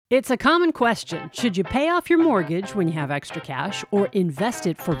It's a common question. Should you pay off your mortgage when you have extra cash or invest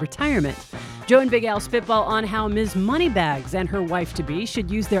it for retirement? Joe and Big Al spitball on how Ms. Moneybags and her wife-to-be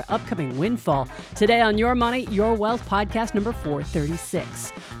should use their upcoming windfall. Today on Your Money, Your Wealth podcast number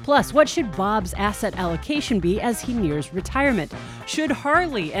 436. Plus, what should Bob's asset allocation be as he nears retirement? Should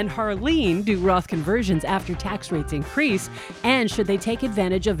Harley and Harleen do Roth conversions after tax rates increase? And should they take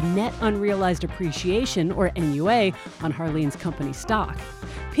advantage of net unrealized appreciation, or NUA, on Harleen's company stock?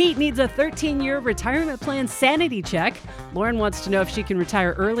 Pete needs a 13-year retirement plan sanity check. Lauren wants to know if she can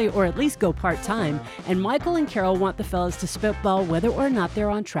retire early or at least go part-time. And Michael and Carol want the fellas to spitball whether or not they're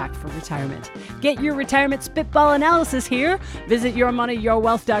on track for retirement. Get your retirement spitball analysis here. Visit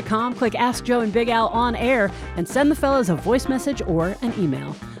yourmoneyyourwealth.com, click Ask Joe and Big Al on air, and send the fellas a voice message or an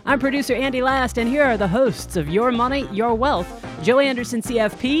email. I'm producer Andy Last, and here are the hosts of Your Money, Your Wealth, Joe Anderson,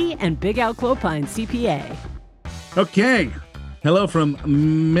 CFP, and Big Al Clopine, CPA. Okay. Hello from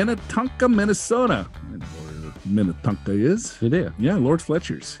Minnetonka, Minnesota. And where Minnetonka is. You do? Yeah, Lord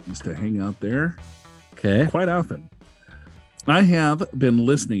Fletcher's. Used to hang out there quite often. I have been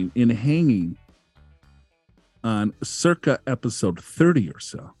listening and hanging on circa episode 30 or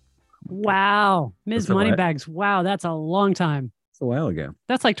so. Wow. Ms. Moneybags. Wow, that's a long time. It's a while ago.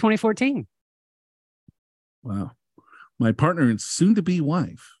 That's like 2014. Wow. My partner and soon-to-be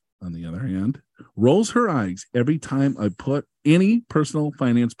wife, on the other hand, rolls her eyes every time I put any personal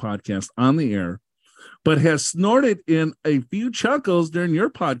finance podcast on the air, but has snorted in a few chuckles during your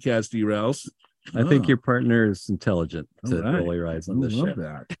podcast, derails. I think your partner is intelligent to All right. roll your eyes on this show.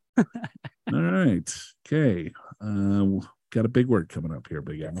 That. All right. Okay. Got a big word coming up here,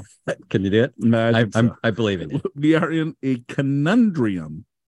 Big Al. Can you do it? I believe in you. We are in a conundrum.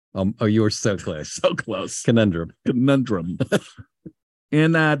 You were so close. So close. Conundrum.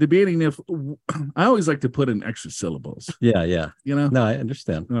 And debating if I always like to put in extra syllables. Yeah. You know? No, I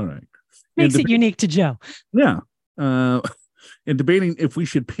understand. All right. Makes it unique to Joe. Yeah. And debating if we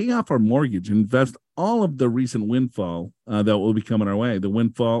should pay off our mortgage, invest all of the recent windfall that will be coming our way, the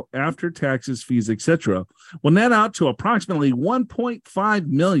windfall after taxes, fees, etc., will net out to approximately $1.5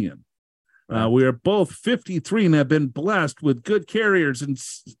 million. We are both 53 and have been blessed with good carriers and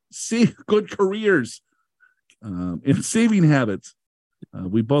good careers and saving habits.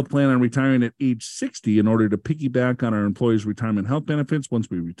 We both plan on retiring at age 60 in order to piggyback on our employees' retirement health benefits once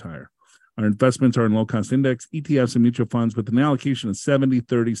we retire. Our investments are in low-cost index, ETFs, and mutual funds with an allocation of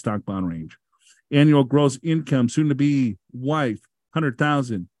 70-30 stock-bond range. Annual gross income, soon to be wife,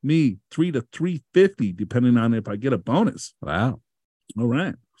 100,000, me, 3 to 350, depending on if I get a bonus. Wow. All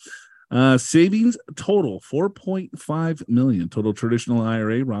right. Savings total, $4.5 million. Total traditional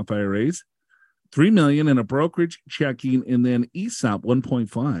IRA, Roth IRAs, $3 million in a brokerage checking, and then ESOP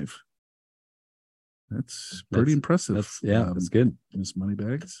 1.5. That's pretty impressive. That's good. Miss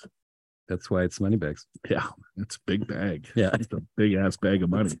Moneybags. That's why it's Moneybags. Yeah, it's a big bag. Yeah, it's a big ass bag of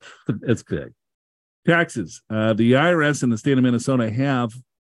money. It's big. Taxes. The IRS in the state of Minnesota have,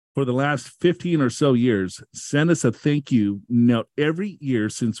 for the last 15 or so years, sent us a thank you note every year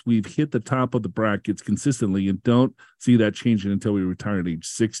since we've hit the top of the brackets consistently, and don't see that changing until we retire at age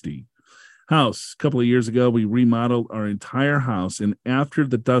 60. House. A couple of years ago, we remodeled our entire house, and after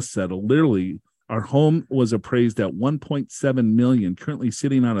the dust settled, literally, our home was appraised at $1.7 million, currently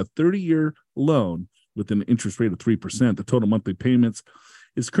sitting on a 30-year loan with an interest rate of 3%. The total monthly payments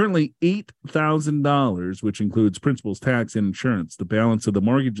is currently $8,000, which includes principals, tax, and insurance. The balance of the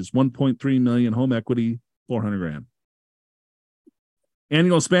mortgage is $1.3 million. Home equity, $400,000.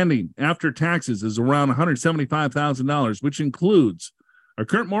 Annual spending after taxes is around $175,000, which includes our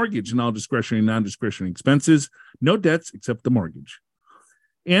current mortgage and all discretionary and non-discretionary expenses. No debts except the mortgage.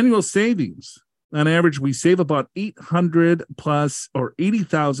 Annual savings. On average, we save about $800 plus or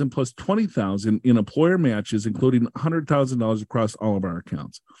 $80,000 plus $20,000 in employer matches, including $100,000 across all of our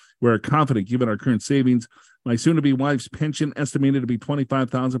accounts. We're confident, given our current savings, my soon-to-be wife's pension estimated to be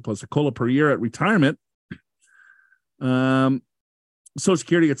 $25,000 plus a COLA per year at retirement. Social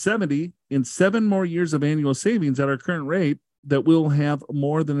Security at 70, in 7 more years of annual savings at our current rate, that we'll have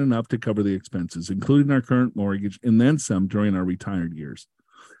more than enough to cover the expenses, including our current mortgage, and then some during our retired years.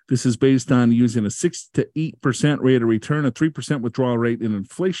 This is based on using a 6 to 8% rate of return, a 3% withdrawal rate, and an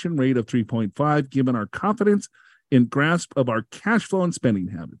inflation rate of 3.5, given our confidence and grasp of our cash flow and spending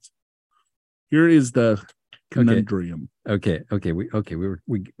habits. Here is the conundrum. Okay. We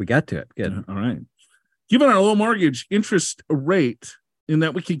got to it. Good. All right. Given our low mortgage interest rate, in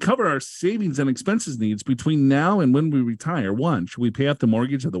that we can cover our savings and expenses needs between now and when we retire. One, should we pay off the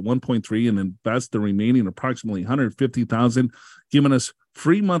mortgage of the 1.3 and invest the remaining approximately $150,000, giving us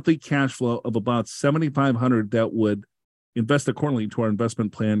free monthly cash flow of about $7,500 that would invest accordingly to our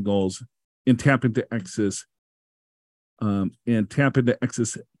investment plan goals, and tap into excess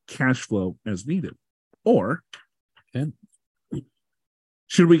cash flow as needed? Or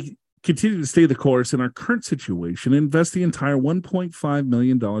should we continue to stay the course in our current situation, invest the entire $1.5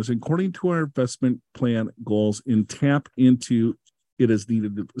 million according to our investment plan goals, and tap into it as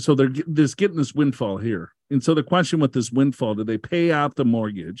needed? So they're just getting this windfall here. And so the question with this windfall, do they pay out the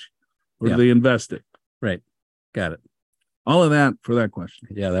mortgage or do they invest it? Right. Got it. All of that for that question.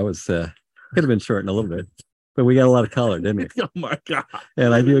 Yeah, that was could have been shortened a little bit, but we got a lot of color, didn't we? Oh my God.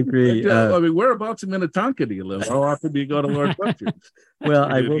 And I do agree. I mean, whereabouts in Minnetonka do you live? How often do you go to Lord Butcher's? Well,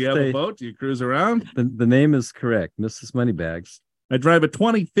 I will do you have say a boat? Do you cruise around? the name is correct, Mrs. Moneybags. I drive a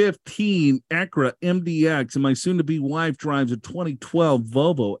 2015 Acura MDX, and my soon-to-be wife drives a 2012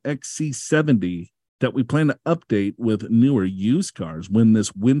 Volvo XC70 that we plan to update with newer used cars when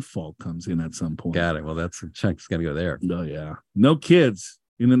this windfall comes in at some point. Got it. Well, that's a chunk's going to go there. Oh, yeah. No kids.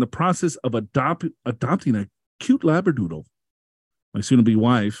 And in the process of adopting a cute Labradoodle, my soon-to-be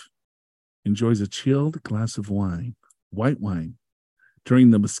wife enjoys a chilled glass of wine, white wine,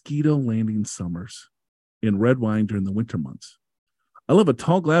 during the mosquito landing summers, and red wine during the winter months. I love a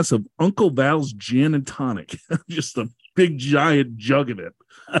tall glass of Uncle Val's gin and tonic, just a big giant jug of it,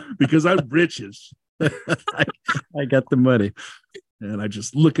 because I'm riches. I got the money. And I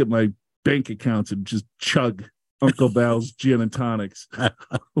just look at my bank accounts and just chug Uncle Val's gin and tonics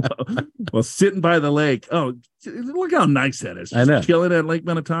while sitting by the lake. Oh, look how nice that is. I know. Chilling at Lake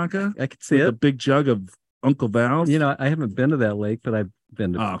Minnetonka. I can see with it. a big jug of Uncle Val's. You know, I haven't been to that lake, but I've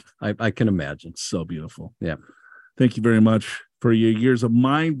been to I can imagine. So beautiful. Yeah. Thank you very much for your years of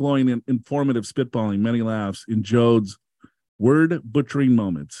mind-blowing and informative spitballing, many laughs in Jode's word butchering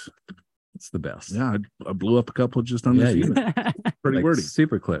moments. It's the best. Yeah, I blew up a couple just on this unit. Pretty Like, wordy.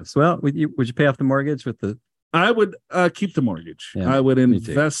 super close. Well, would you pay off the mortgage with the? I would keep the mortgage. Yeah, I would me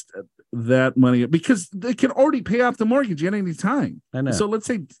too. invest that money because they can already pay off the mortgage at any time. I know. So let's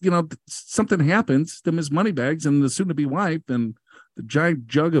say, something happens to Miss Moneybags and the soon-to-be wife and the giant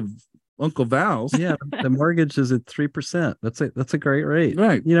jug of Uncle Val's. Yeah, the mortgage is at 3%. That's a great rate.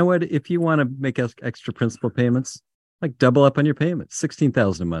 Right. You know what? If you want to make extra principal payments, like double up on your payments,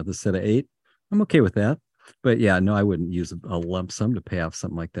 $16,000 a month instead of $8,000. I'm okay with that. But yeah, no, I wouldn't use a lump sum to pay off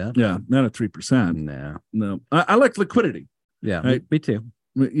something like that. Yeah, not at 3%. No. I like liquidity. Yeah, right? me too.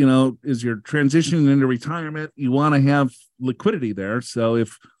 As you're transitioning into retirement, you want to have liquidity there. So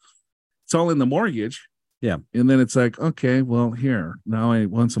if it's all in the mortgage, yeah, and then it's like, okay, well, here now I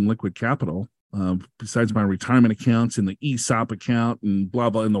want some liquid capital besides my retirement accounts and the ESOP account and blah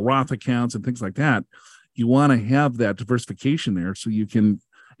blah and the Roth accounts and things like that. You want to have that diversification there so you can.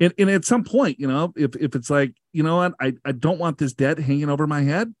 And at some point, if it's like, you know what, I don't want this debt hanging over my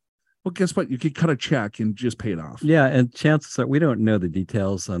head. Well, guess what? You could cut a check and just pay it off. Yeah, and chances are we don't know the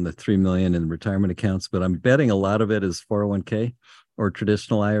details on the $3 million in retirement accounts, but I'm betting a lot of it is 401k or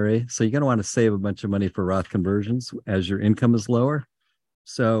traditional IRA. So you're going to want to save a bunch of money for Roth conversions as your income is lower.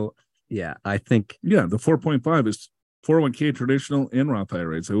 So yeah, I think the 4.5 is 401k, traditional, and Roth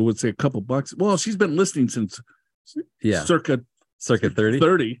IRA. So I would say a couple bucks. Well, she's been listening since circa 30.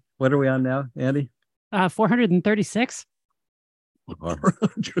 30. What are we on now, Andy? 436.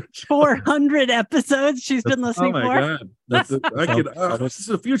 400 episodes she's been listening oh my for. God. Is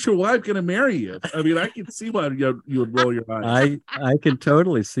a future wife going to marry you? I mean, I can see why you would roll your eyes. I can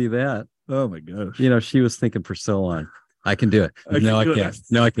totally see that. Oh my gosh. She was thinking for so long. I can do it. No, I can't.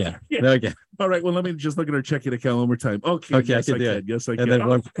 No, I can't. No, I can't. All right. Well, let me just look at her checking account one more time. Okay. Yes, I can do it. Yes, I can. And then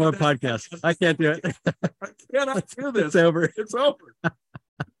one podcast. I can't do it. I cannot do this. It's over. It's over.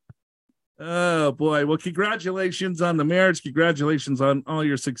 Oh boy. Well, congratulations on the marriage. Congratulations on all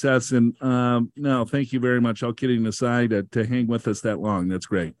your success. And no, thank you very much. All kidding aside, to hang with us that long. That's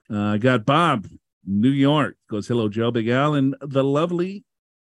great. I got Bob, New York. Goes, hello, Joe, Big Al, and the lovely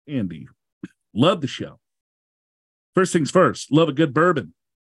Andy. Love the show. First things first, love a good bourbon.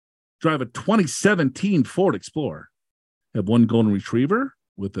 Drive a 2017 Ford Explorer. Have one golden retriever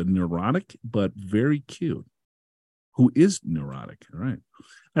with a neurotic but very cute. Who is neurotic? All right. I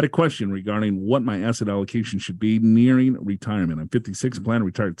had a question regarding what my asset allocation should be nearing retirement. I'm 56, plan to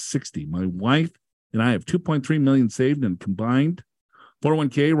retire at 60. My wife and I have $2.3 million saved in combined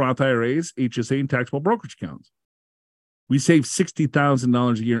 401k, Roth IRAs, HSA, and taxable brokerage accounts. We save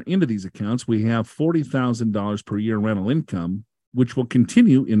 $60,000 a year into these accounts. We have $40,000 per year rental income, which will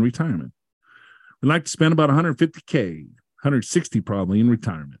continue in retirement. We'd like to spend about $150K, $160 probably in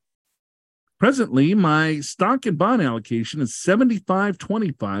retirement. Presently, my stock and bond allocation is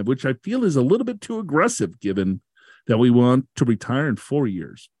 75-25, which I feel is a little bit too aggressive given that we want to retire in 4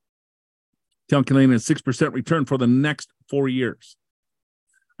 years. Calculating a 6% return for the next 4 years.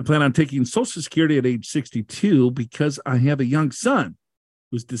 I plan on taking Social Security at age 62 because I have a young son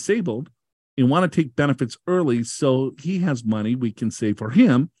who's disabled and want to take benefits early so he has money we can save for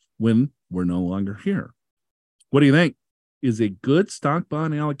him when we're no longer here. What do you think? Is a good stock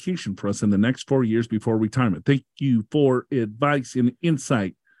bond allocation for us in the next 4 years before retirement? Thank you for advice and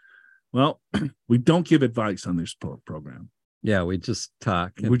insight. Well, we don't give advice on this program. Yeah, we just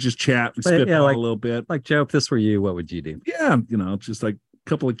talk. We just chat and spitball a little bit. Like, Joe, if this were you, what would you do? Yeah, just like a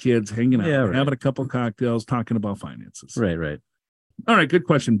couple of kids hanging out, having a couple of cocktails, talking about finances. Right. All right, good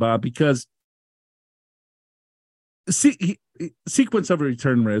question, Bob, because sequence of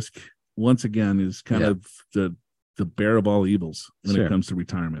return risk, once again, is kind of the bear of all evils when it comes to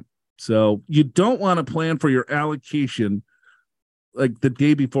retirement. So you don't want to plan for your allocation like the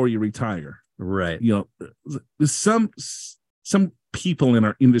day before you retire. Right. Some people in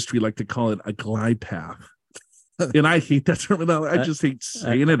our industry like to call it a glide path. And I hate that term. I just hate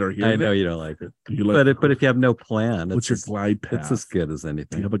saying it or hearing it. I know you don't like it. But if you have no plan, what's your glide path? It's as good as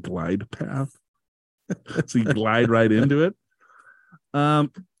anything. You have a glide path. So you glide right into it.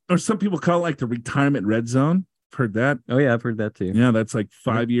 Or some people call it like the retirement red zone. Heard that? Oh yeah, I've heard that too. Yeah, that's like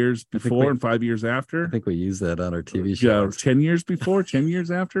 5 years before and 5 years after. I think we use that on our TV show. 10 years before, 10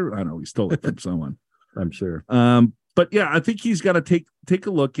 years after. I don't know. We stole it from someone. I'm sure. But yeah, I think he's got to take a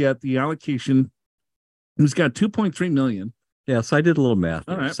look at the allocation. He's got 2.3 million. Yeah, so I did a little math.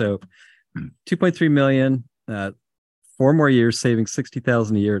 All right. So 2.3 million, 4 more years, saving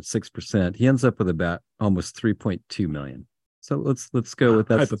 60,000 a year at 6%. He ends up with about almost 3.2 million. So let's go with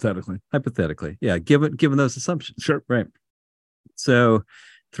that. Hypothetically. Yeah, given those assumptions. Sure. Right. So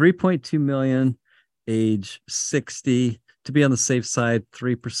 3.2 million, age 60. To be on the safe side,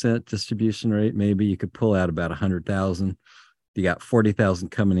 3% distribution rate. Maybe you could pull out about 100,000. You got 40,000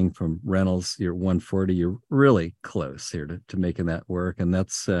 coming in from rentals. You're 140. You're really close here to making that work. And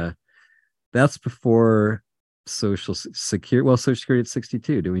that's before Social Security. Well, Social Security at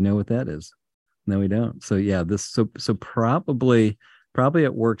 62. Do we know what that is? No, we don't. So yeah, so probably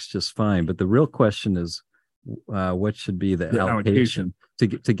it works just fine. But the real question is, what should be the allocation to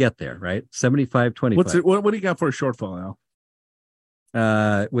get there? Right, 75-25. What do you got for a shortfall,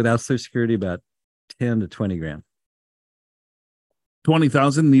 Al? Without Social Security, about 10 to 20 grand.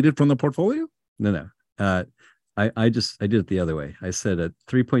 20,000 needed from the portfolio? No. I did it the other way. I said a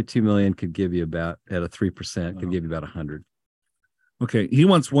 3.2 million could give you about at a 3% could give you about 100. Okay, he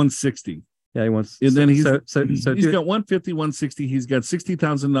wants 160. Yeah, he wants. And then he's got 150, 160. He's got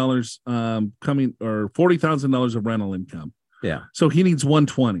 $60,000 coming or $40,000 of rental income. Yeah. So he needs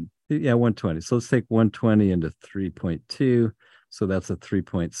 120. Yeah, 120. So let's take 120 into 3.2. So that's a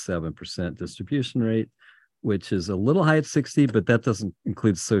 3.7% distribution rate, which is a little high at 60, but that doesn't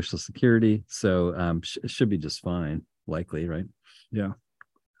include Social Security. So it should be just fine, likely, right? Yeah.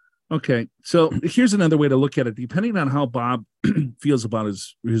 Okay. So here's another way to look at it, depending on how Bob feels about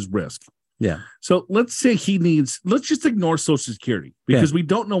his risk. Yeah. So let's say let's just ignore Social Security because we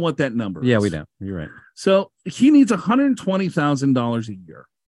don't know what that number is. Yeah, we don't. You're right. So he needs $120,000 a year.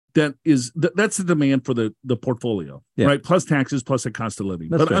 That's the demand for the portfolio, right? Plus taxes, plus the cost of living.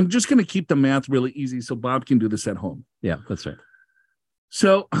 But I'm just going to keep the math really easy so Bob can do this at home. Yeah, that's right.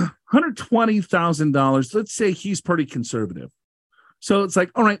 So $120,000, let's say he's pretty conservative. So it's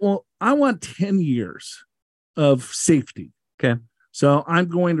like, all right, well, I want 10 years of safety. Okay. So I'm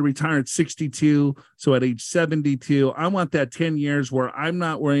going to retire at 62. So at age 72, I want that 10 years where I'm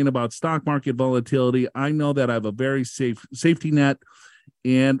not worrying about stock market volatility. I know that I have a very safe safety net.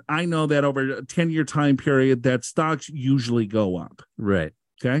 And I know that over a 10-year time period that stocks usually go up. Right.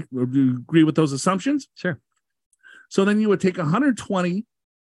 Okay. Do you agree with those assumptions? Sure. So then you would take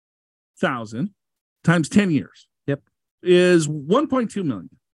 120,000 times 10 years. Yep. Is 1.2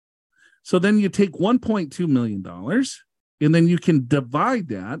 million. So then you take $1.2 million and then you can divide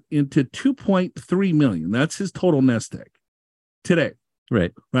that into 2.3 million. That's his total nest egg today.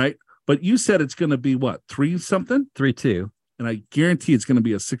 Right. Right. But you said it's going to be what? 3.2. And I guarantee it's going to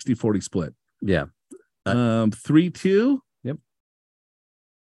be a 60-40 split. Yeah. 3.2. Yep.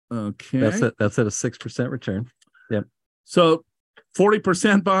 Okay. That's at a 6% return. Yep. So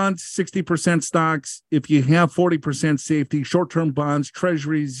 40% bonds, 60% stocks. If you have 40% safety, short-term bonds,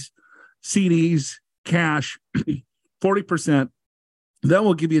 treasuries, CDs, cash, 40%, that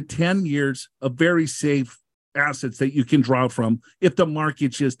will give you 10 years of very safe assets that you can draw from if the market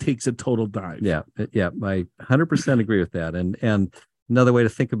just takes a total dive. Yeah. I 100% agree with that. And another way to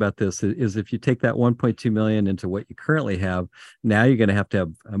think about this is if you take that 1.2 million into what you currently have, now you're going to have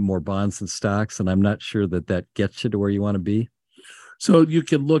more bonds and stocks. And I'm not sure that gets you to where you want to be. So you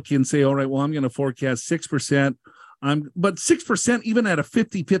can look and say, all right, well, I'm going to forecast 6% But 6%, even at a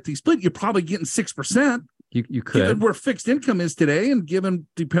 50-50 split, you're probably getting 6%. You could. Given where fixed income is today, and given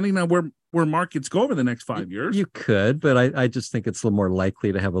depending on where markets go over the next 5 years. You could, but I just think it's a little more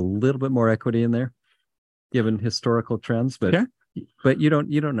likely to have a little bit more equity in there, given historical trends. But Okay. but you don't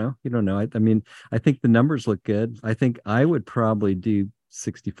know. I mean, I think the numbers look good. I think I would probably do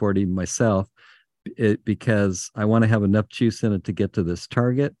 60-40 myself, because I want to have enough juice in it to get to this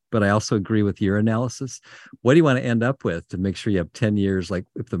target. But I also agree with your analysis. What do you want to end up with to make sure you have 10 years? Like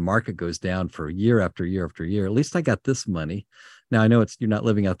if the market goes down for year after year after year, at least I got this money. Now I know you're not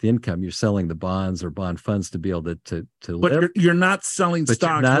living out the income. You're selling the bonds or bond funds to be able to But live. you're not selling But you're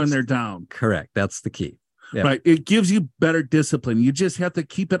stocks not- when they're down. Correct. That's the key. Yeah. Right. It gives you better discipline. You just have to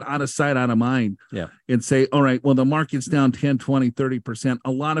keep it out of sight, out of mind. Yeah. And say, all right, well, the market's down 10, 20, 30%.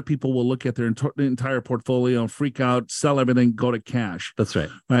 A lot of people will look at their entire portfolio and freak out, sell everything, go to cash. That's right.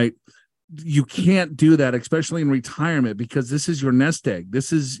 Right. You can't do that, especially in retirement, because this is your nest egg.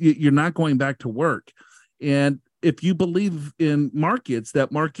 You're not going back to work. And if you believe in markets,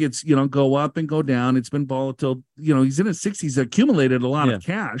 that markets, go up and go down, it's been volatile. He's in his 60s, accumulated a lot of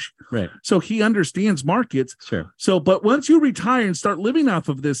cash. Right. So he understands markets. Sure. So, but once you retire and start living off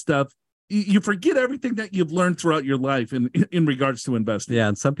of this stuff, you forget everything that you've learned throughout your life in regards to investing. Yeah.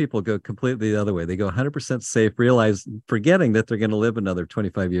 And some people go completely the other way. They go 100% safe, forgetting that they're going to live another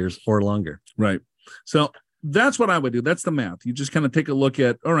 25 years or longer. Right. So that's what I would do. That's the math. You just kind of take a look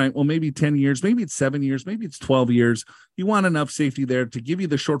at, all right, well, maybe 10 years, maybe it's 7 years, maybe it's 12 years. You want enough safety there to give you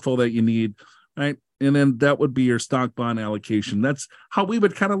the shortfall that you need, right? And then that would be your stock bond allocation. That's how we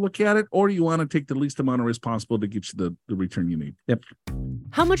would kind of look at it. Or you want to take the least amount of risk possible to get you the return you need. Yep.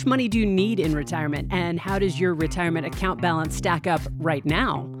 How much money do you need in retirement, and how does your retirement account balance stack up right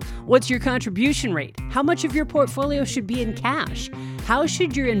now? What's your contribution rate? How much of your portfolio should be in cash? How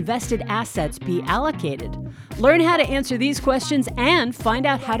should your invested assets be allocated? Learn how to answer these questions and find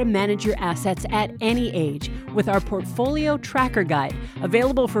out how to manage your assets at any age with our Portfolio Tracker Guide,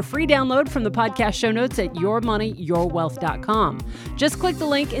 available for free download from the podcast show notes at yourmoneyyourwealth.com. Just click the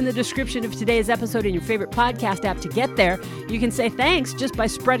link in the description of today's episode in your favorite podcast app to get there. You can say thanks just by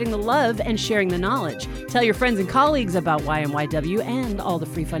spreading the love and sharing the knowledge. Tell your friends and colleagues about YMYW and all the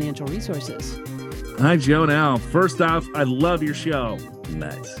free financial resources. Hi, Joe and Al. First off, I love your show.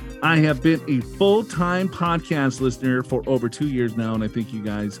 Nice. I have been a full-time podcast listener for over 2 years now, and I think you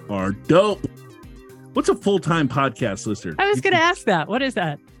guys are dope. What's a full-time podcast listener? I was going to ask that. What is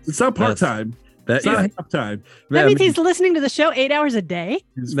that? It's not part-time. It's not half-time. That means he's listening to the show 8 hours a day?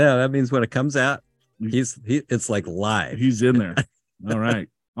 No, that means when it comes out, it's like live. He's in there. All right.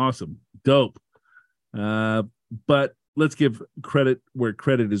 Awesome. Dope. But let's give credit where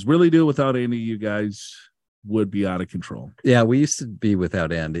credit is really due. Without Andy, you guys would be out of control. Yeah, we used to be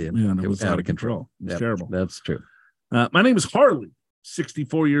without Andy. And it was out of control. It's terrible. That's true. My name is Harley,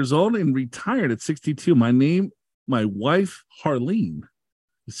 64 years old and retired at 62. My wife, Harleen,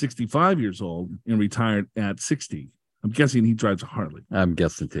 is 65 years old and retired at 60. I'm guessing he drives a Harley. I'm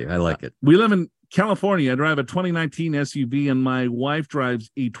guessing too. I like it. We live in California. I drive a 2019 SUV and my wife drives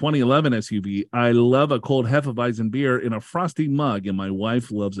a 2011 SUV. I love a cold Hefeweizen beer in a frosty mug, and my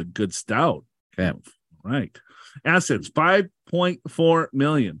wife loves a good stout. Okay. Right. Assets, $5.4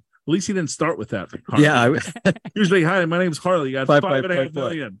 million. At least he didn't start with that. Harley. Yeah. Usually, hi, my name's Harley. I got 5.5 5.4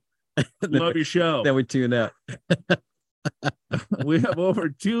 million. Love your show. Then we tune out. We have over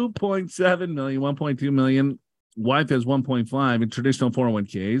 2.7 million, 1.2 million. Wife has 1.5 in traditional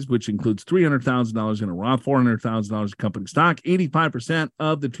 401ks, which includes $300,000 in a Roth, $400,000 in company stock. 85%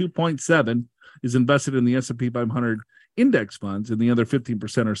 of the 2.7 is invested in the S&P 500 index funds, and the other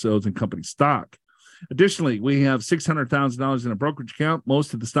 15% or so is in company stock. Additionally, we have $600,000 in a brokerage account,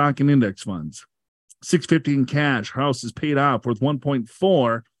 most of the stock in index funds. $650 in cash. House is paid off worth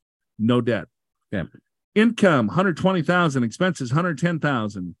 1.4, no debt. Yeah. Income, $120,000. Expenses,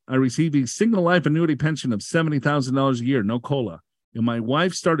 $110,000. I receive a single life annuity pension of $70,000 a year, no COLA. And my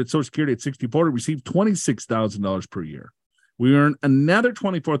wife started Social Security at 64 to receive $26,000 per year. We earn another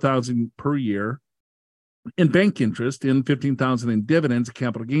 $24,000 per year in bank interest and $15,000 in dividends and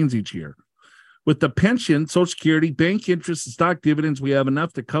capital gains each year. With the pension, Social Security, bank interest, and stock dividends, we have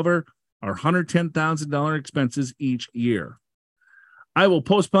enough to cover our $110,000 expenses each year. I will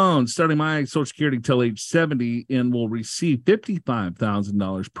postpone starting my Social Security till age 70 and will receive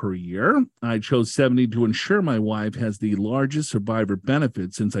 $55,000 per year. I chose 70 to ensure my wife has the largest survivor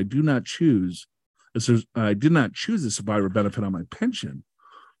benefit, since I did not choose a survivor benefit on my pension.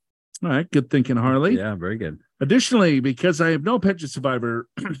 All right, good thinking, Harley. Yeah, very good. Additionally, because I have no pension survivor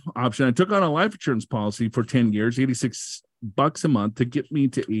option, I took on a life insurance policy for 10 years, $86 a month to get me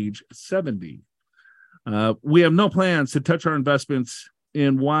to age 70. We have no plans to touch our investments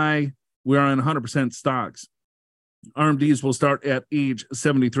in why we are in 100% stocks. RMDs will start at age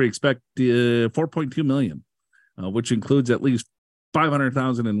 73. Expect 4.2 million, which includes at least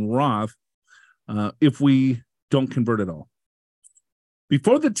 500,000 in Roth if we don't convert at all.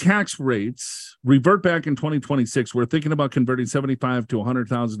 Before the tax rates revert back in 2026, we're thinking about converting $75,000 to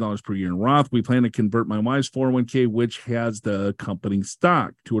 $100,000 per year in Roth. We plan to convert my wife's 401k, which has the company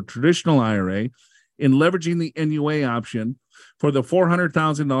stock, to a traditional IRA, in leveraging the NUA option for the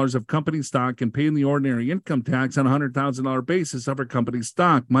 $400,000 of company stock and paying the ordinary income tax on a $100,000 basis of our company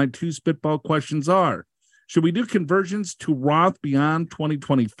stock. My two spitball questions are, should we do conversions to Roth beyond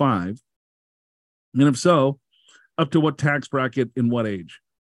 2025? And if so, up to what tax bracket and what age?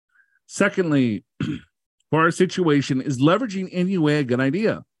 Secondly, for our situation, is leveraging NUA a good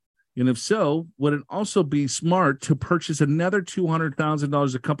idea? And if so, would it also be smart to purchase another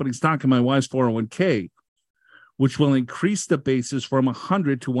 $200,000 of company stock in my wife's 401k, which will increase the basis from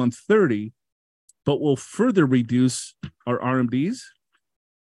 100 to 130, but will further reduce our RMDs?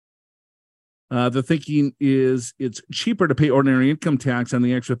 The thinking is it's cheaper to pay ordinary income tax on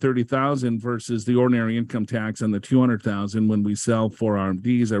the extra $30,000 versus the ordinary income tax on the $200,000 when we sell for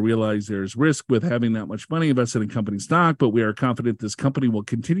RMDs. I realize there's risk with having that much money invested in company stock, but we are confident this company will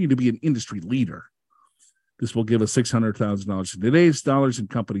continue to be an industry leader. This will give us $600,000 in today's dollars in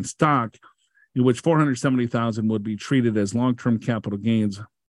company stock, in which $470,000 would be treated as long-term capital gains.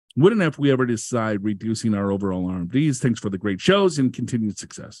 Wouldn't if we ever decide reducing our overall RMDs. Thanks for the great shows and continued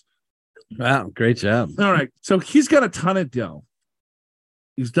success. Wow, great job. All right. So he's got a ton of dough.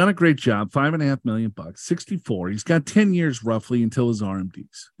 He's done a great job. $5.5 million, 64. He's got 10 years roughly until his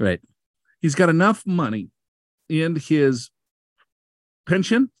RMDs. Right. He's got enough money in his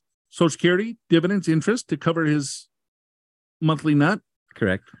pension, Social Security, dividends, interest to cover his monthly nut.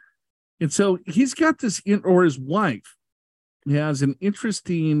 Correct. And so he's got this, or his wife has an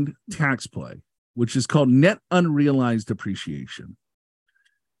interesting tax play, which is called net unrealized appreciation.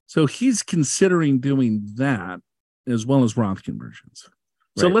 So he's considering doing that as well as Roth conversions.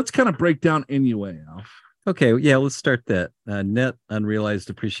 So let's kind of break down NUA, Al. Okay. Yeah, let's start that. Net unrealized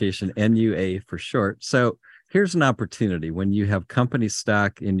appreciation, NUA for short. So here's an opportunity when you have company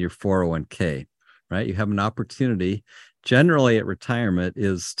stock in your 401k, right? You have an opportunity generally at retirement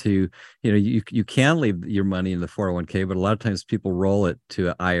is to, you can leave your money in the 401k, but a lot of times people roll it to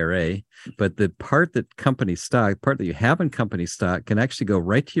an IRA. But the part that you have in company stock can actually go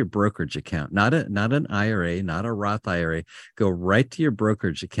right to your brokerage account, not an IRA, not a Roth IRA, go right to your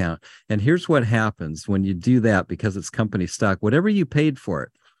brokerage account. And here's what happens when you do that, because it's company stock, whatever you paid for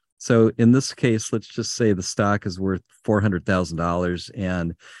it. So in this case, let's just say the stock is worth $400,000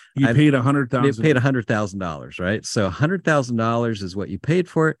 and you paid $100,000. You paid $100,000, right? So $100,000 is what you paid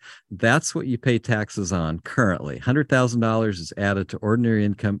for it. That's what you pay taxes on currently. $100,000 is added to ordinary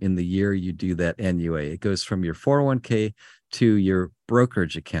income in the year you do that NUA. It goes from your 401k to your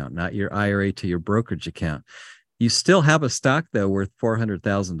brokerage account, not your IRA to your brokerage account. You still have a stock, though, worth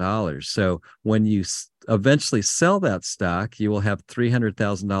 $400,000. So when you eventually sell that stock, you will have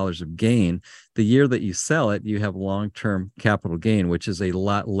 $300,000 of gain. The year that you sell it, you have long-term capital gain, which is a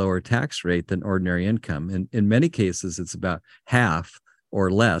lot lower tax rate than ordinary income. And in many cases, it's about half or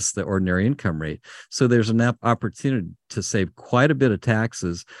less the ordinary income rate. So there's an opportunity to save quite a bit of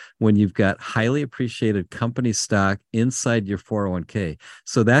taxes when you've got highly appreciated company stock inside your 401k.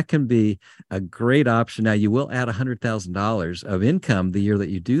 So that can be a great option. Now, you will add $100,000 of income the year that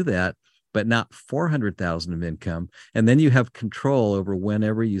you do that, but not $400,000 of income. And then you have control over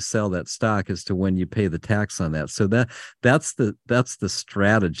whenever you sell that stock as to when you pay the tax on that. So that's the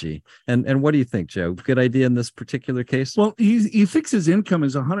strategy. And what do you think, Joe? Good idea in this particular case? Well, he thinks his income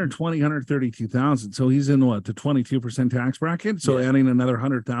is $132,000. So he's in what, the 22% tax bracket? So adding another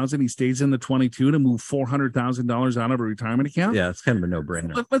 $100,000, he stays in the 22 to move $400,000 out of a retirement account. Yeah, it's kind of a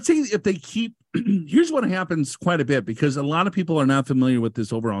no-brainer. Let's say if they keep, here's what happens quite a bit, because a lot of people are not familiar with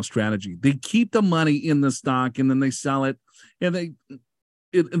this overall strategy. They keep the money in the stock and then they sell it and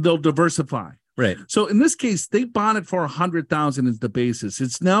they'll diversify. Right. So in this case, they bought it for $100,000 as the basis.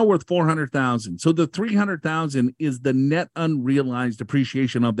 It's now worth $400,000. So the $300,000 is the net unrealized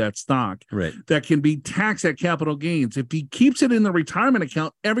appreciation of that stock. Right. That can be taxed at capital gains. If he keeps it in the retirement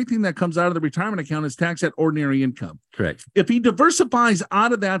account, everything that comes out of the retirement account is taxed at ordinary income. Correct. If he diversifies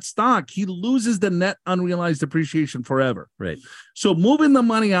out of that stock, he loses the net unrealized appreciation forever. Right. So moving the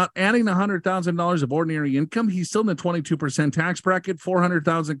money out, adding $100,000 of ordinary income, he's still in the 22% tax bracket.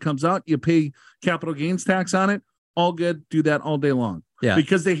 $400,000 comes out, you pay capital gains tax on it. all good. Do that all day long. Yeah.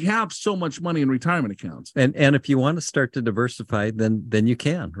 Because they have so much money in retirement accounts. And if you want to start to diversify, then you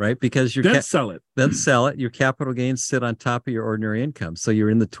can, right? Because Then sell it. Then sell it. Your capital gains sit on top of your ordinary income. So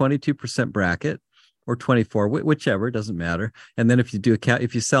you're in the 22% bracket or 24, whichever, doesn't matter. And then if you do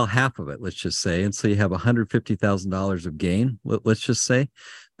if you sell half of it, let's just say, and so you have $150,000 of gain, let's just say,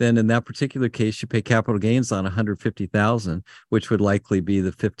 then in that particular case, you pay capital gains on $150,000, which would likely be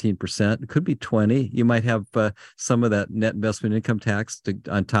the 15%. It could be 20. You might have some of that net investment income tax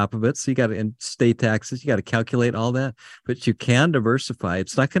on top of it. So you got to, and state taxes, you got to calculate all that, but you can diversify.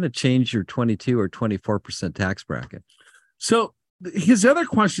 It's not going to change your 22 or 24% tax bracket. So his other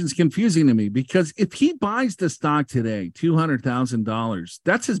question is confusing to me, because if he buys the stock today, $200,000,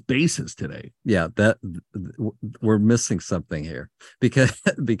 that's his basis today. Yeah, that we're missing something here,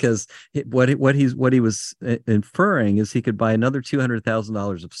 because what he was inferring is he could buy another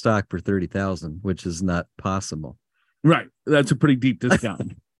 $200,000 of stock for $30,000, which is not possible. Right, that's a pretty deep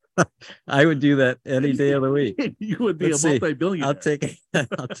discount. I would do that any day of the week. You would be a multi-billionaire.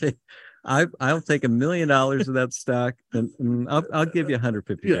 I'll take $1 million of that stock, and I'll give you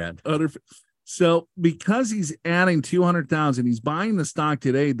 150 grand. So because he's adding 200,000, he's buying the stock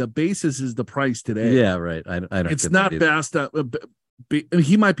today. The basis is the price today. Yeah, right. I don't. It's not based on.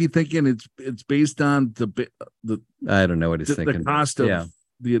 He might be thinking it's based on the. I don't know what he's thinking. The cost of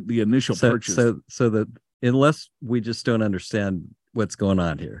the initial purchase. So that unless we just don't understand what's going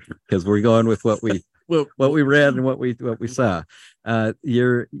on here, because we're going with what we. What we read and what we saw,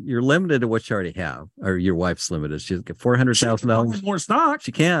 you're limited to what you already have, or your wife's limited. She's got $400,000 more stock.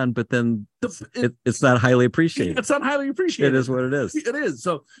 She can, but then it's not highly appreciated. It's not highly appreciated. It is what it is. It is.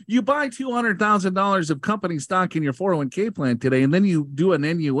 So you buy $200,000 of company stock in your 401k plan today, and then you do an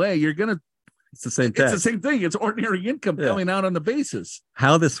NUA. It's the same thing. It's the same thing. It's ordinary income coming out on the basis.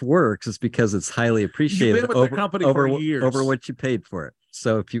 How this works is because it's highly appreciated. You've been with the company for years. Over what you paid for it.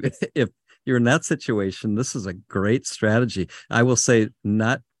 So if you're in that situation, this is a great strategy. I will say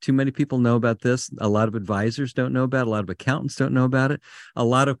not too many people know about this. A lot of advisors don't know about it. A lot of accountants don't know about it. A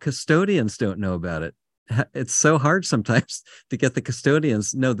lot of custodians don't know about it. It's so hard sometimes to get the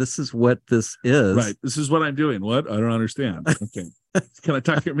custodians. No, this is what this is. Right. This is what I'm doing. What? I don't understand. Okay. Can I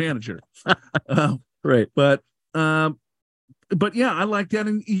talk to your manager? Right. But yeah, I like that.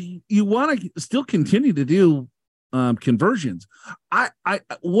 And you want to still continue to do conversions. I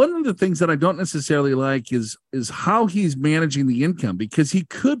one of the things that I don't necessarily like is how he's managing the income, because he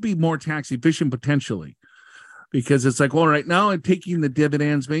could be more tax efficient potentially, because it's like, well, right now I'm taking the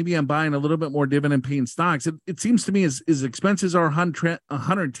dividends, maybe I'm buying a little bit more dividend paying stocks. It seems to me his expenses are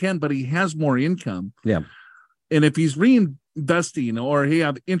 110, but he has more income. Yeah. And if he's reinvesting, or hey, I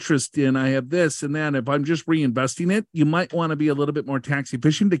have interest in, I have this and that, if I'm just reinvesting it, you might want to be a little bit more tax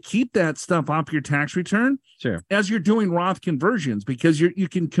efficient to keep that stuff off your tax return. Sure. As you're doing Roth conversions, because you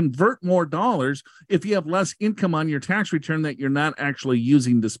can convert more dollars if you have less income on your tax return that you're not actually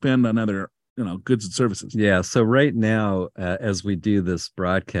using to spend on other goods and services. Yeah. So right now, as we do this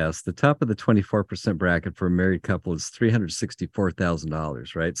broadcast, the top of the 24% bracket for a married couple is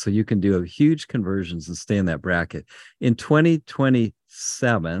 $364,000, right? So you can do huge conversions and stay in that bracket. In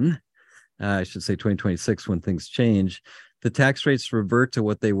 2027, I should say 2026, when things change, the tax rates revert to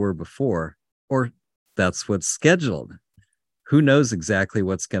what they were before, or that's what's scheduled. Who knows exactly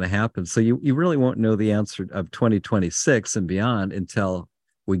what's going to happen? So you really won't know the answer of 2026 and beyond until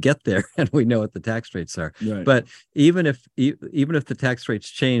we get there and we know what the tax rates are. Right. But even if the tax rates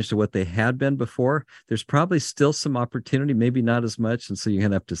change to what they had been before, there's probably still some opportunity, maybe not as much. And so you're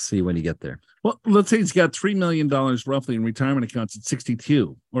going to have to see when you get there. Well, let's say he's got $3 million roughly in retirement accounts at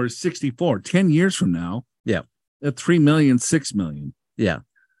 62 or 64, 10 years from now. Yeah. At 3 million, 6 million. Yeah.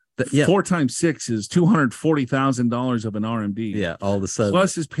 4 times 6 is $240,000 of an RMD. Yeah, all of a sudden.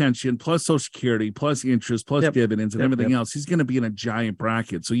 Plus his pension, plus Social Security, plus interest, plus dividends and everything else. He's going to be in a giant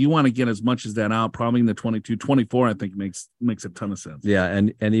bracket. So you want to get as much as that out, probably in the 22, 24, I think makes a ton of sense. Yeah,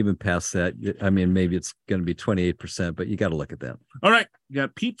 and even past that, I mean, maybe it's going to be 28%, but you got to look at that. All right, you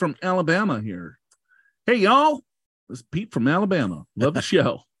got Pete from Alabama here. Hey, y'all. This is Pete from Alabama. Love the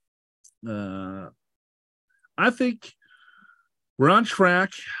show. I think we're on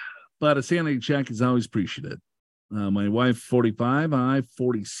track, but a sanity check is always appreciated. My wife, 45, I,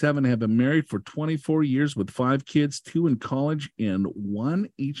 47, have been married for 24 years with 5 kids, 2 in college and 1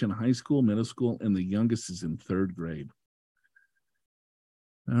 each in high school, middle school, and the youngest is in 3rd grade.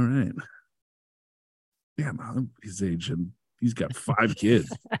 All right. Damn, I'm his age, and he's got 5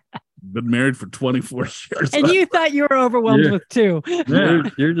 kids. Been married for 24 years. And you thought you were overwhelmed with 2. Yeah.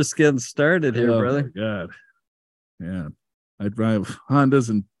 You're just getting started here, brother. My God. Yeah. I drive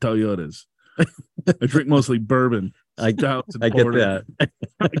Hondas and Toyotas. I drink mostly bourbon. I Stouts and I get porter. that.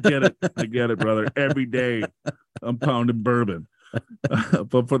 I get it, brother. Every day I'm pounding bourbon.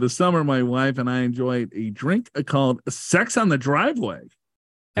 But for the summer, my wife and I enjoyed a drink called Sex on the Driveway.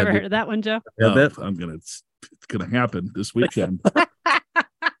 Ever heard of that one, Joe? Have It's gonna happen this weekend.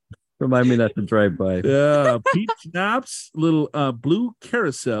 Remind me not to drive by. Peach schnapps, little blue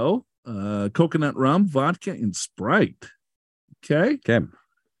carousel, coconut rum, vodka, and Sprite. Okay. Okay.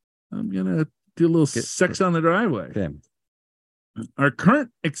 I'm gonna do a little sex on the driveway. Okay. Our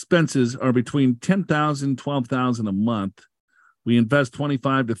current expenses are between $10,000, $12,000 a month. We invest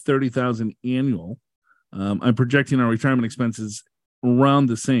 $25,000 to $30,000 annual. I'm projecting our retirement expenses around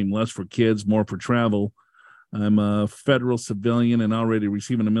the same, less for kids, more for travel. I'm a federal civilian and already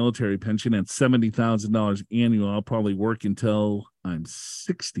receiving a military pension at $70,000 annual. I'll probably work until I'm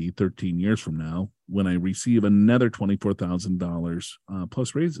 60, 13 years from now, when I receive another $24,000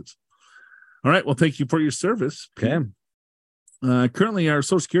 plus raises. All right. Well, thank you for your service. Okay. Currently, our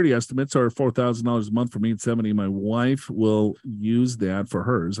Social Security estimates are $4,000 a month for me and 70. My wife will use that for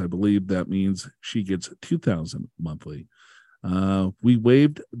hers. I believe that means she gets $2,000 monthly. We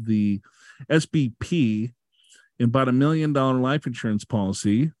waived the SBP and bought $1 million life insurance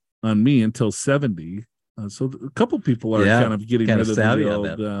policy on me until 70. So a couple people are kind of getting rid of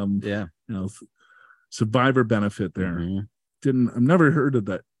the old, survivor benefit there. Mm-hmm. I've never heard of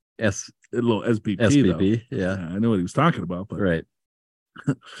that. A little SBP, though. Yeah. I know what he was talking about, but right.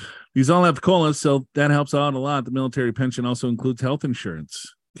 These all have COLA, so that helps out a lot. The military pension also includes health insurance.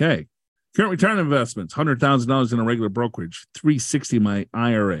 Okay. Current retirement investments: $100,000 in a regular brokerage, $360 my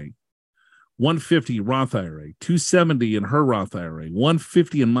IRA, $150 Roth IRA, $270 in her Roth IRA,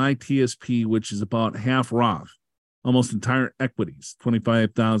 $150 in my TSP, which is about half Roth, almost entire equities,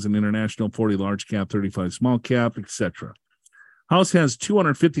 $25,000 international, $40 large cap, $35 small cap, etc. House has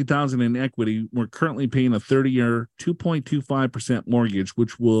 $250,000 in equity. We're currently paying a 30-year 2.25% mortgage,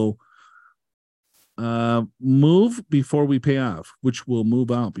 which will move before we pay off, which will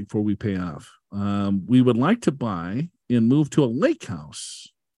move out before we pay off. We would like to buy and move to a lake house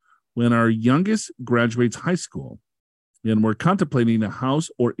when our youngest graduates high school. And we're contemplating a house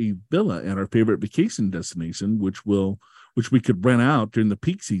or a villa at our favorite vacation destination, which we could rent out during the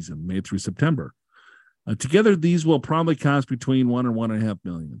peak season, May through September. Together, these will probably cost between $1 and $1.5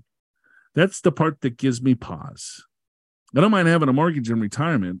 million. That's the part that gives me pause. I don't mind having a mortgage in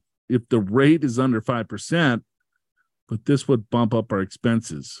retirement if the rate is under 5%, but this would bump up our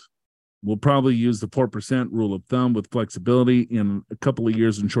expenses. We'll probably use the 4% rule of thumb with flexibility in a couple of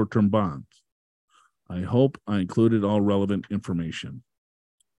years in short-term bonds. I hope I included all relevant information.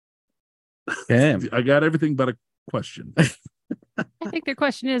 Okay. I got everything but a question. I think their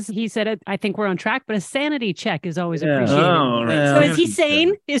question is, he said, I think we're on track, but a sanity check is always appreciated. Oh, right. So is he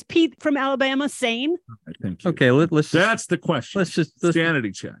sane? Is Pete from Alabama sane? Thank you. Okay, let's that's the question. Let's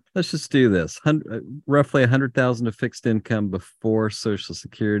sanity check. Let's just do this. Roughly $100,000 of fixed income before Social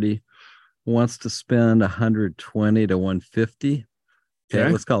Security. Wants to spend $120 to $150. Okay,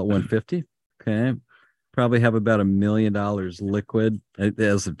 let's call it $150. Okay, probably have about $1 million liquid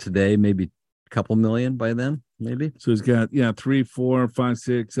as of today. Maybe a couple million by then. Maybe. So he's got 3, 4, 5,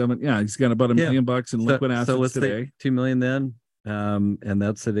 6, 7. Yeah, he's got about $1 million in liquid assets so let's today. Take $2 million then, and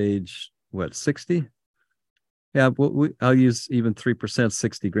that's at age 60. Yeah, I'll use even 3%,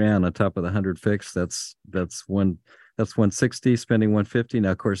 60 grand on top of the 100 fixed. That's 160. Spending 150. Now,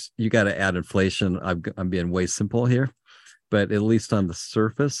 of course, you got to add inflation. I'm being way simple here, but at least on the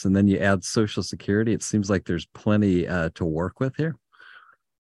surface, and then you add Social Security. It seems like there's plenty to work with here.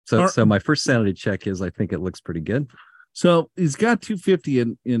 So my first sanity check is I think it looks pretty good. So he's got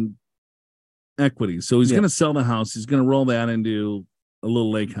 $250 in equity. So he's going to sell the house. He's going to roll that into a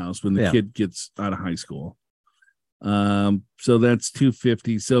little lake house when the kid gets out of high school. So that's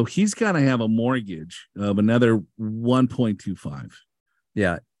 $250. So he's got to have a mortgage of another 1.25.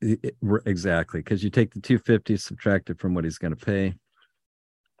 Yeah, exactly. Because you take the $250, subtract it from what he's going to pay.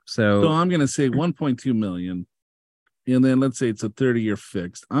 So I'm going to say 1.2 million. And then let's say it's a 30-year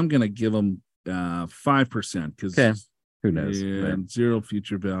fixed. I'm going to give him 5% because who knows? And zero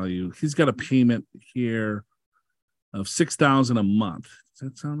future value. He's got a payment here of $6,000 a month. Does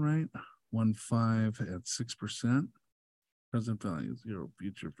that sound right? 1.5 at 6%. Present value, zero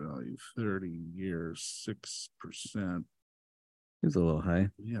future value. 30 years, 6%. It's a little high.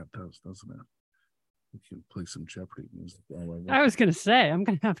 Yeah, it does, doesn't it? We can play some Jeopardy music. I was going to say, I'm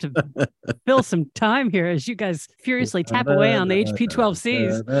going to have to fill some time here as you guys furiously tap away on the HP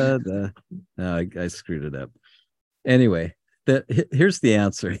 12Cs. No, I screwed it up. Anyway, here's the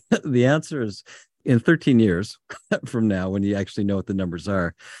answer. The answer is in 13 years from now, when you actually know what the numbers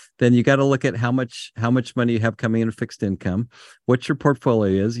are, then you got to look at how much money you have coming in fixed income, what your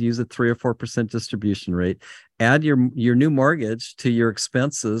portfolio is, use a 3 or 4% distribution rate, add your new mortgage to your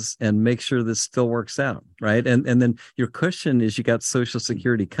expenses, and make sure this still works out, right? And then your cushion is you got Social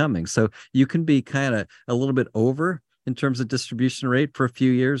Security coming. So you can be kind of a little bit over in terms of distribution rate for a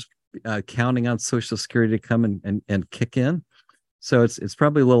few years, counting on Social Security to come and kick in. So it's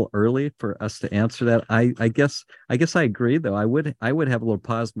probably a little early for us to answer that. I guess I agree, though. I would have a little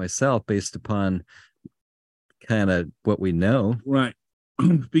pause myself based upon kind of what we know. Right.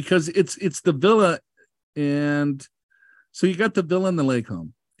 Because it's the villa, and so you got the villa and the lake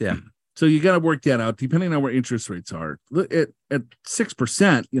home. Yeah. So you got to work that out depending on where interest rates are. At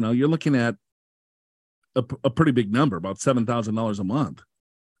 6%, you're looking at a pretty big number, about $7,000 a month.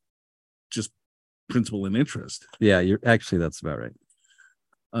 Just principal and interest. Yeah, that's about right.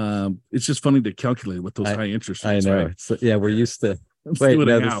 It's just funny to calculate with those high interest rates. I know. Right? So, yeah, we're used to. Wait,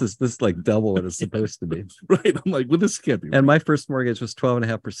 no, this is like double what it's supposed to be. Right. I'm like, well, this can't be right. And my first mortgage was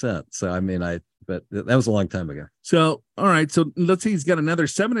 12.5%. So I mean, but that was a long time ago. So all right. So let's say he's got another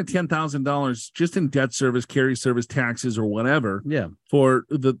 $7,000 to $10,000 just in debt service, carry service, taxes, or whatever. Yeah. For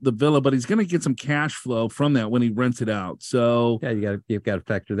the villa, but he's going to get some cash flow from that when he rents it out. So yeah, you've got to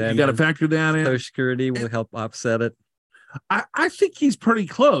factor that. You got to factor that in. Social Security will help offset it. I think he's pretty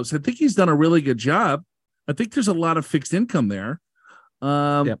close. I think he's done a really good job. I think there's a lot of fixed income there.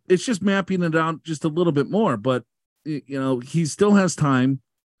 It's just mapping it out just a little bit more, but he still has time.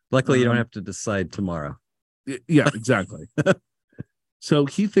 Luckily, you don't have to decide tomorrow. Yeah, exactly. So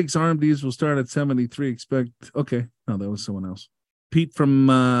he thinks RMDs will start at 73. Okay. No, that was someone else. Pete from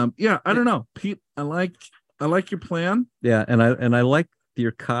I don't know. Pete, I like your plan. Yeah, and I like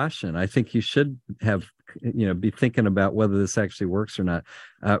your caution. I think you should have be thinking about whether this actually works or not.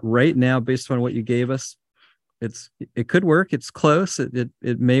 Right now, based on what you gave us, it could work. It's close.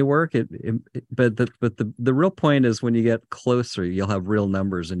 It may work. But the real point is when you get closer, you'll have real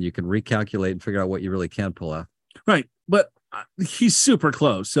numbers and you can recalculate and figure out what you really can pull off. Right, but he's super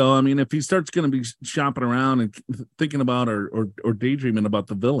close. So I mean, if he starts going to be shopping around and thinking about or daydreaming about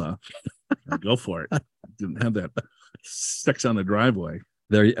the villa, go for it. Didn't have that sex on the driveway.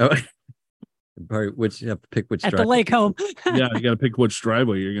 There you go. Which you have to pick which at driveway. The lake home. Yeah, you got to pick which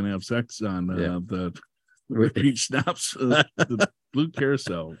driveway you're going to have sex on. The beach snaps, the blue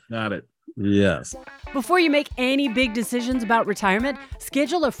carousel. Got it. Yes. Before you make any big decisions about retirement,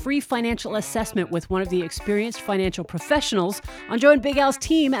 schedule a free financial assessment with one of the experienced financial professionals on Joe and Big Al's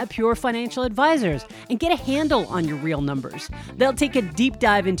team at Pure Financial Advisors and get a handle on your real numbers. They'll take a deep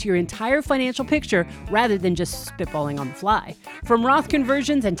dive into your entire financial picture rather than just spitballing on the fly. From Roth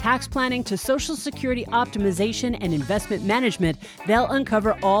conversions and tax planning to Social Security optimization and investment management, they'll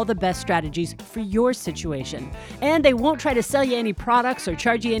uncover all the best strategies for your situation. And they won't try to sell you any products or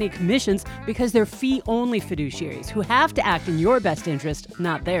charge you any commissions because they're fee-only fiduciaries who have to act in your best interest,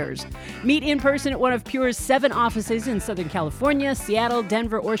 not theirs. Meet in person at one of Pure's 7 offices in Southern California, Seattle,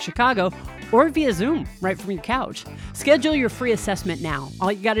 Denver, or Chicago, or via Zoom right from your couch. Schedule your free assessment now.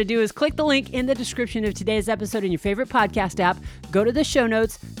 All you got to do is click the link in the description of today's episode in your favorite podcast app, go to the show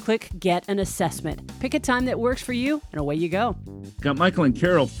notes, click Get an Assessment. Pick a time that works for you, and away you go. Got Michael and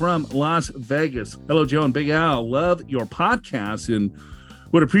Carol from Las Vegas. Hello, Joe and Big Al. Love your podcast and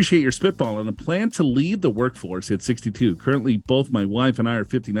would appreciate your spitball on a plan to leave the workforce at 62. Currently, both my wife and I are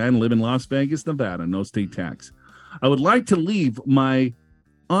 59 and live in Las Vegas, Nevada, no state tax. I would like to leave my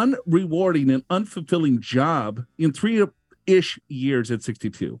unrewarding and unfulfilling job in 3-ish years at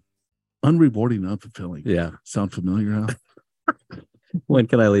 62. Unrewarding, unfulfilling. Yeah. Sound familiar, Al? When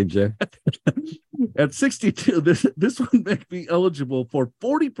can I leave, Joe? At 62, this would make me eligible for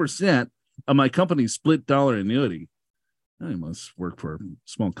 40% of my company's split dollar annuity. I must work for a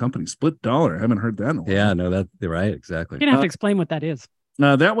small company. Split dollar. I haven't heard that in a while. Yeah, no, that's right. Exactly. You're going to have to explain what that is.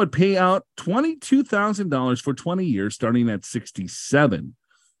 That would pay out $22,000 for 20 years, starting at 67.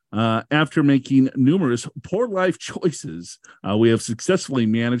 After making numerous poor life choices, we have successfully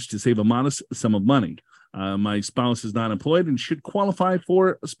managed to save a modest sum of money. My spouse is not employed and should qualify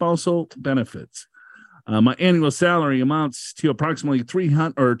for spousal benefits. My annual salary amounts to approximately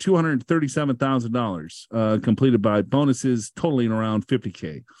 $237,000, completed by bonuses totaling around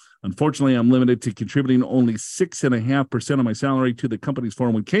 $50K. Unfortunately, I'm limited to contributing only 6.5% of my salary to the company's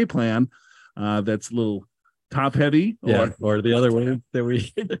 401k plan. That's a little top heavy. Or the other one that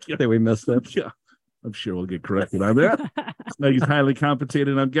we messed up. Yeah, I'm sure we'll get corrected on that. He's highly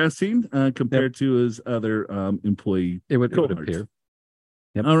compensated, I'm guessing, compared to his other employee. It would appear.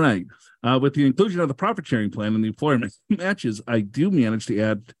 Yep. All right. With the inclusion of the profit sharing plan and the employer matches, I do manage to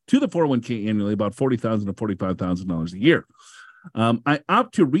add to the 401k annually about $40,000 to $45,000 a year. I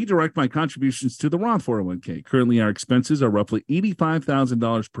opt to redirect my contributions to the Roth 401k. Currently, our expenses are roughly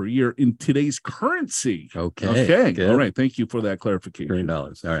 $85,000 per year in today's currency. Okay. Good. All right. Thank you for that clarification.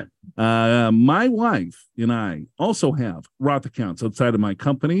 $30. All right. My wife and I also have Roth accounts outside of my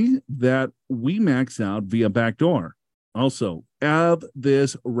company that we max out via backdoor. Also, of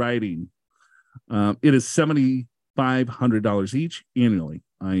this writing, it is $7,500 each annually.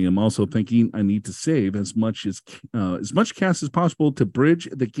 I am also thinking I need to save as much cash as possible to bridge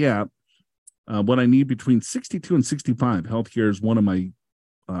the gap. What I need between 62 and 65. Healthcare is one of my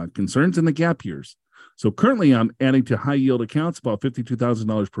concerns in the gap years. So currently, I'm adding to high yield accounts about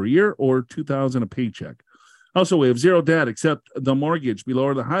 $52,000 per year or $2,000 a paycheck. Also, we have zero debt except the mortgage. Below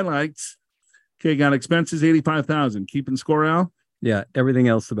are the highlights. Okay, got expenses $85,000. Keeping score, Al? Yeah, everything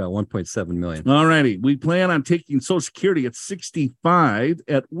else about 1.7 million. All righty. We plan on taking Social Security at 65,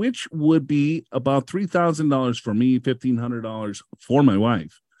 at which would be about $3,000 for me, $1,500 for my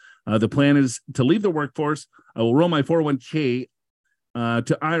wife. The plan is to leave the workforce. I will roll my 401k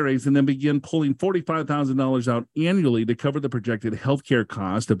to IRAs and then begin pulling $45,000 out annually to cover the projected healthcare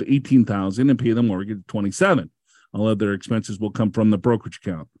cost of $18,000 and pay the mortgage of $27,000. All other expenses will come from the brokerage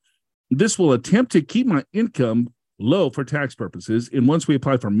account. This will attempt to keep my income low for tax purposes. And once we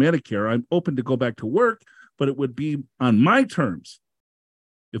apply for Medicare, I'm open to go back to work, but it would be on my terms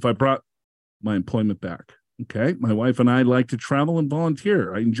if I brought my employment back. Okay. My wife and I like to travel and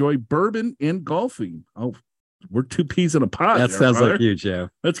volunteer. I enjoy bourbon and golfing. Oh, we're two peas in a pod. That sounds like you, Joe.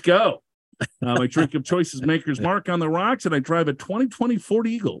 Let's go. My drink of choice is Maker's Mark on the rocks, and I drive a 2020 Ford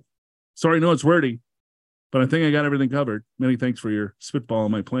Eagle. Sorry, no, it's wordy, but I think I got everything covered. Many thanks for your spitball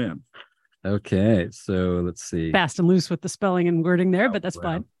on my plan. Okay, so let's see. Fast and loose with the spelling and wording there, but that's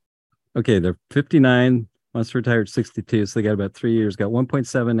fine. Okay, they're 59, wants to retire at 62, so they got about 3 years. Got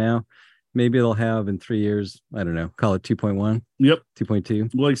 1.7 now. Maybe they'll have in 3 years, I don't know, call it 2.1. Yep.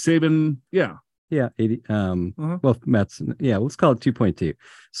 2.2. Well, he's saving, yeah. Yeah, 80. Well, Matt's, yeah, let's call it 2.2.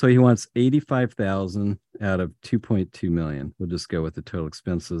 So he wants 85,000 out of 2.2 million. We'll just go with the total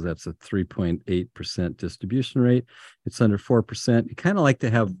expenses. That's a 3.8% distribution rate. It's under 4%. You kind of like to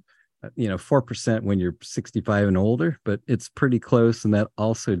have 4% when you're 65 and older, but it's pretty close. And that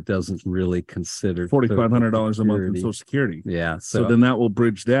also doesn't really consider $4,500 a month in Social Security. Yeah. So then that will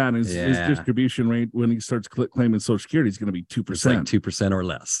bridge that. His distribution rate when he starts claiming Social Security is going to be 2%. It's like 2% or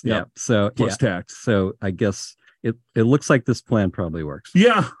less. Yep. Yeah. So plus tax. So I guess it looks like this plan probably works.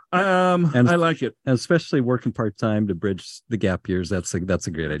 Yeah. I like it. And especially working part-time to bridge the gap years. That's a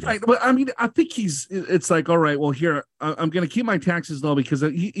great idea. Right. But I mean, I think it's like, all right, well, here, I'm going to keep my taxes low because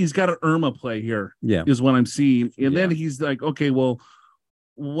he's got an IRMA play here. Yeah. Is what I'm seeing. And then he's like, okay, well,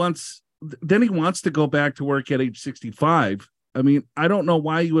 then he wants to go back to work at age 65. I mean, I don't know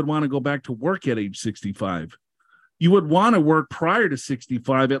why you would want to go back to work at age 65. You would want to work prior to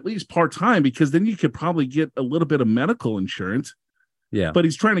 65, at least part-time, because then you could probably get a little bit of medical insurance. Yeah. But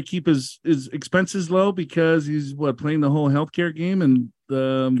he's trying to keep his expenses low because he's playing the whole healthcare game and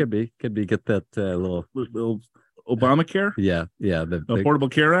could be get that little Obamacare. Yeah. The Affordable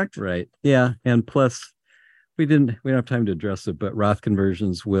Care Act. Right. Yeah. And plus we don't have time to address it, but Roth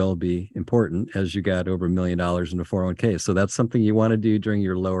conversions will be important as you got over $1 million in a 401k. So that's something you want to do during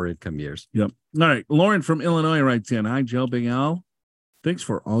your lower income years. Yep. All right. Lauren from Illinois writes in, "Hi, Joe, Big Al. Thanks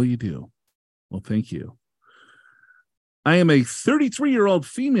for all you do." Well, thank you. I am a 33-year-old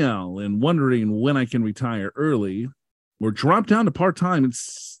female and wondering when I can retire early or drop down to part-time and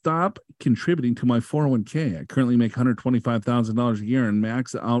stop contributing to my 401k. I currently make $125,000 a year and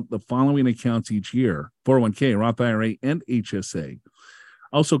max out the following accounts each year: 401k, Roth IRA, and HSA.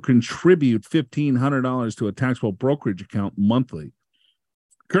 Also contribute $1,500 to a taxable brokerage account monthly.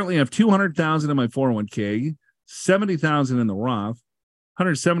 Currently, I have $200,000 in my 401k, $70,000 in the Roth,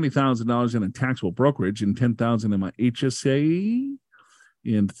 $170,000 in a taxable brokerage, and $10,000 in my HSA,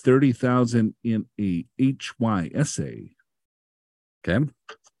 and $30,000 in a HYSA. Okay.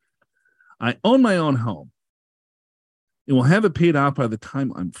 I own my own home and will have it paid off by the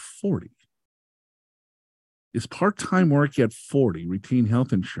time I'm 40. Is part-time work at 40, retain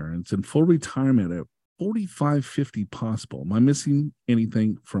health insurance, and full retirement at 45, 50 possible? Am I missing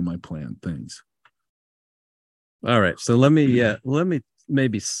anything from my plan? Thanks. All right. So let me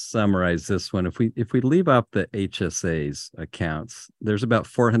maybe summarize this one. If we leave out the HSA's accounts, there's about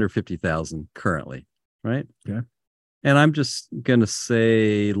 450,000 currently, right? Okay. And I'm just going to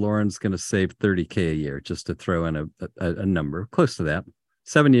say Lauren's going to save 30K a year, just to throw in a number close to that.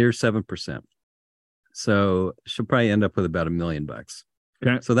 7 years, 7%. So she'll probably end up with about $1 million.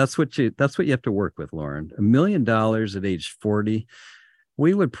 Okay. So that's what you have to work with, Lauren. $1 million at age 40.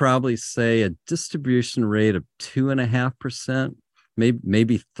 We would probably say a distribution rate of 2.5%,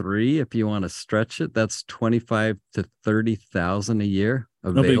 maybe 3 if you want to stretch it. That's 25 to 30,000 a year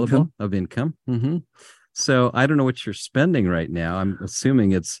available of income. Mm-hmm. So I don't know what you're spending right now. I'm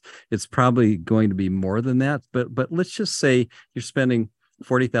assuming it's probably going to be more than that. But let's just say you're spending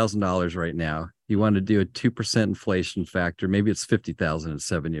 $40,000 right now. You want to do a 2% inflation factor. Maybe it's 50,000 in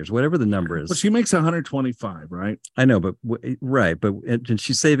 7 years, whatever the number is. Well, she makes 125, right? I know, but right. But and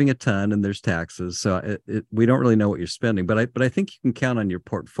she's saving a ton and there's taxes. So we don't really know what you're spending, but I think you can count on your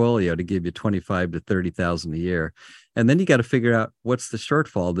portfolio to give you 25 to 30,000 a year. And then you got to figure out what's the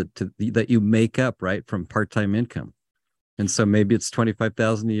shortfall that you make up, right, from part-time income. And so maybe it's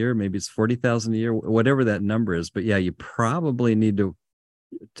 25,000 a year, maybe it's 40,000 a year, whatever that number is. But yeah, you probably need to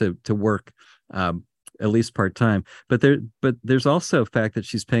work at least part-time, but there's also a fact that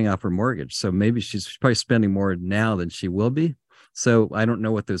she's paying off her mortgage. So maybe she's probably spending more now than she will be. So I don't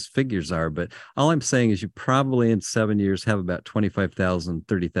know what those figures are, but all I'm saying is you probably in 7 years have about 25,000,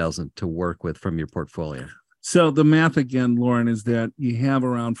 30,000 to work with from your portfolio. So the math again, Lauren, is that you have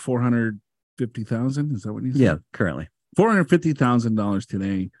around 450,000. Is that what you said? Yeah, currently $450,000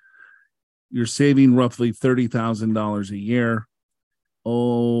 today. You're saving roughly $30,000 a year.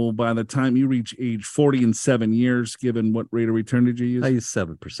 Oh, by the time you reach age 40 in 7 years, given what rate of return did you use? I use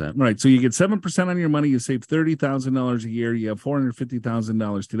 7%. Right. So you get 7% on your money. You save $30,000 a year. You have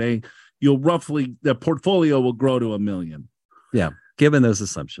 $450,000 today. The portfolio will grow to $1 million. Yeah. Given those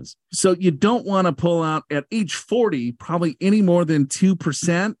assumptions. So you don't want to pull out at age 40, probably any more than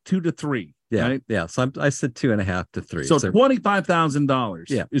 2%, 2 to 3. Yeah. Right? Yeah. So I said 2.5 to 3. So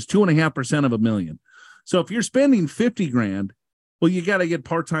 $25,000 is 2.5% of $1 million. So if you're spending $50,000, well, you got to get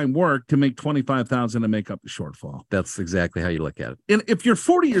part-time work to make $25,000 to make up the shortfall. That's exactly how you look at it. And if you're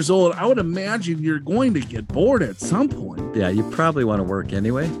 40 years old, I would imagine you're going to get bored at some point. Yeah, you probably want to work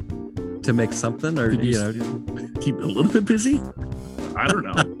anyway to make something, or keep it a little bit busy. I don't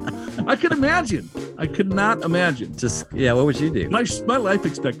know. I could imagine. I could not imagine. What would you do? My life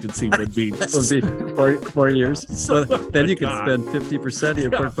expectancy would be 4 years. So then you can God. spend 50% of your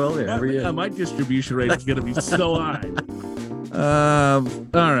portfolio every year. My distribution rate is going to be so high. All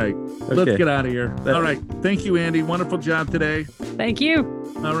right. Okay. Let's get out of here. All right. Thank you, Andy. Wonderful job today. Thank you.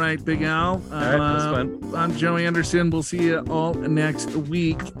 All right, Big Al. All right, that's fun. I'm Joe Anderson. We'll see you all next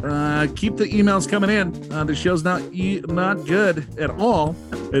week. Keep the emails coming in. The show's not good at all.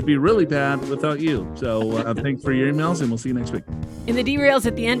 It'd be really bad without you. So thanks for your emails, and we'll see you next week. In the derails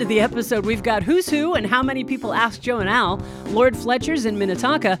at the end of the episode, we've got Who's Who and How Many People Ask Joe and Al, Lord Fletcher's in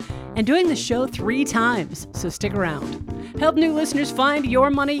Minnetonka, and doing the show 3 times, so stick around. Help new listeners find your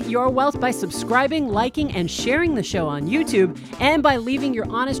money, your wealth by subscribing, liking, and sharing the show on YouTube, and by leaving your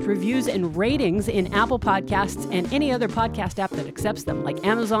honest reviews and ratings in Apple Podcasts and any other podcast app that accepts them, like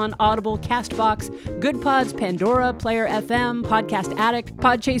Amazon, Audible, CastBox, Good Pods, Pandora, Player FM, Podcast Addict,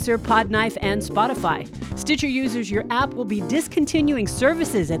 Podchaser, Podknife, and Spotify. Stitcher users, your app will be discontinuing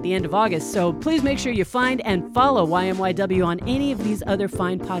services at the end of August, so please make sure you find and follow YMYW on any of these other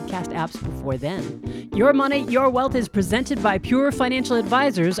fine podcast apps before then. Your Money, Your Wealth is presented by Pure Financial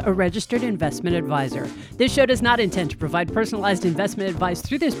Advisors, a registered investment advisor. This show does not intend to provide personalized investment advice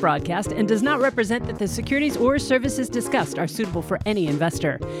through this broadcast and does not represent that the securities or services discussed are suitable for any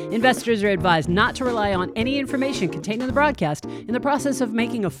investor. Investors are advised not to rely on any information contained in the broadcast in the process of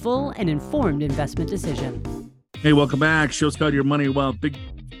making a full and informed investment decision. Hey, welcome back. Show's called Your Money, Your Wealth. Big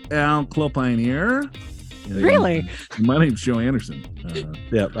Al Clopine here. Really? My name's Joe Anderson.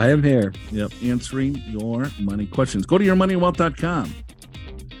 Yep, I am here. Yep, answering your money questions. Go to yourmoneywealth.com.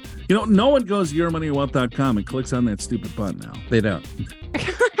 You know, no one goes to yourmoneywealth.com and clicks on that stupid button now. They don't.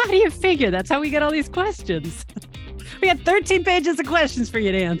 How do you figure? That's how we get all these questions. We got 13 pages of questions for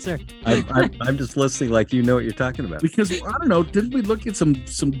you to answer. I'm just listening like you know what you're talking about. Because, I don't know, didn't we look at some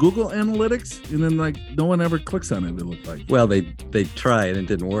Google Analytics and then no one ever clicks on it, it looked like. Well, they tried and it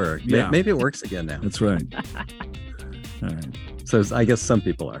didn't work. Yeah. Maybe it works again now. That's right. All right. So I guess some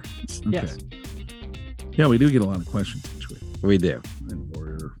people are. Okay. Yes. Yeah, we do get a lot of questions each week. We do. And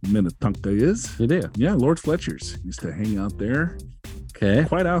where Minnetonka is. You do. Yeah, Lord Fletcher's used to hang out there Okay.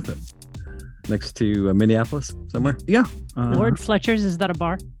 quite often. Next to Minneapolis somewhere? Yeah. Lord Fletcher's, is that a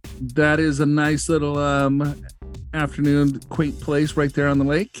bar? That is a nice little afternoon quaint place right there on the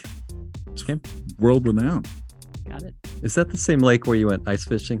lake. Okay. World renowned. Got it. Is that the same lake where you went ice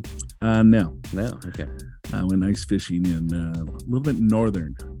fishing? No. No. Okay. I went ice fishing in a little bit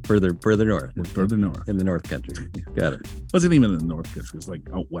northern. Further north. Further north. In the North Country. Got it. Wasn't even in the North Country. It was like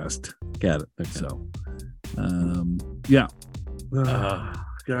out west. Got it. Okay. So, yeah. God,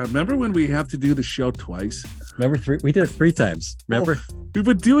 remember when we have to do the show twice? Remember we did it 3 times. Remember? We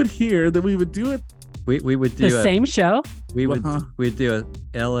would do it here, then we would do it. We would do The same show? We'd do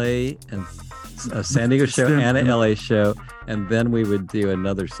a LA and a San Diego show and a LA show, and then we would do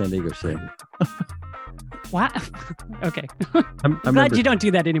another San Diego show. Wow. Okay. I'm glad you don't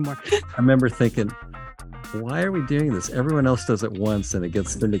do that anymore. I remember thinking, why are we doing this? Everyone else does it once and it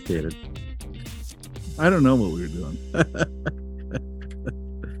gets syndicated. I don't know what we were doing.